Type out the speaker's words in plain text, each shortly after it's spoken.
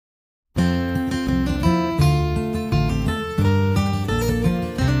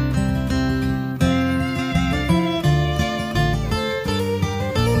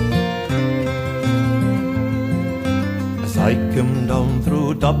him down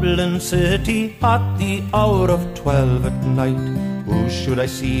through Dublin city at the hour of 12 at night. Who should I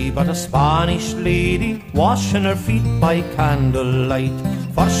see but a Spanish lady washing her feet by candlelight?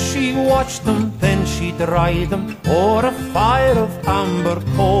 First she washed them, then she dried them o'er a fire of amber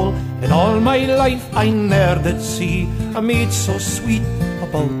coal. In all my life I ne'er did see a maid so sweet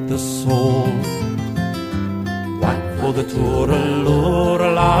about the soul. Whack for the tooraloora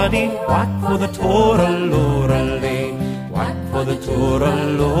laddie, whack for the tooraloora-lay. Whack for the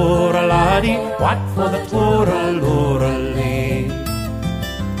tooraloora laddie, whack for the tooraloora-lay.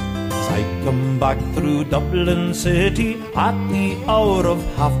 As I come back through Dublin city at the hour of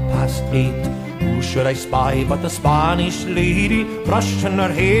 8:30, who should I spy but the Spanish lady brushing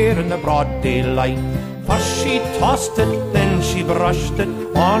her hair in the broad daylight? First she tossed it, then she brushed it,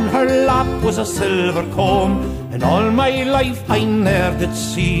 on her lap was a silver comb. In all my life I ne'er did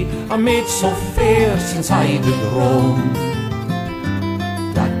see a maid so fair since I did roam.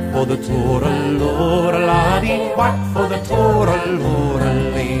 Whack for the tooraloora laddie, whack for the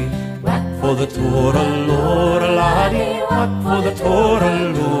tooraloora-lay. Whack for the tooraloora laddie, whack for the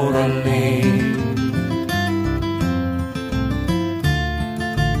tooraloora-lay.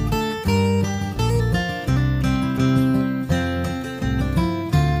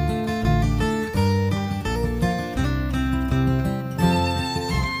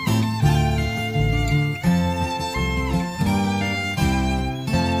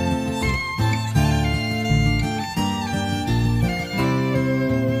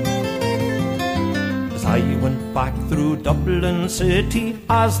 I went back through Dublin city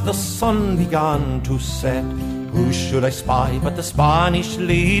as the sun began to set. Who should I spy but the Spanish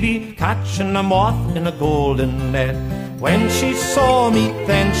lady catching a moth in a golden net? When she saw me,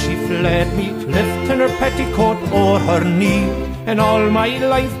 then she fled me, lifting her petticoat o'er her knee. In all my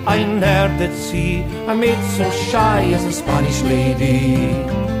life I ne'er did see a maid so shy as a Spanish lady.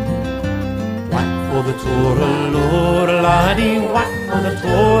 Whack for the tooraloora laddie, whack for the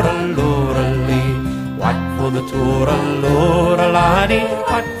tooraloora-lay. Whack for the tooraloora laddie,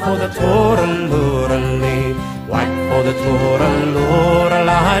 whack for the tooraloora-lay. Whack for the tooraloora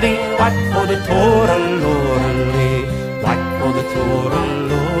laddie, whack for the tooraloora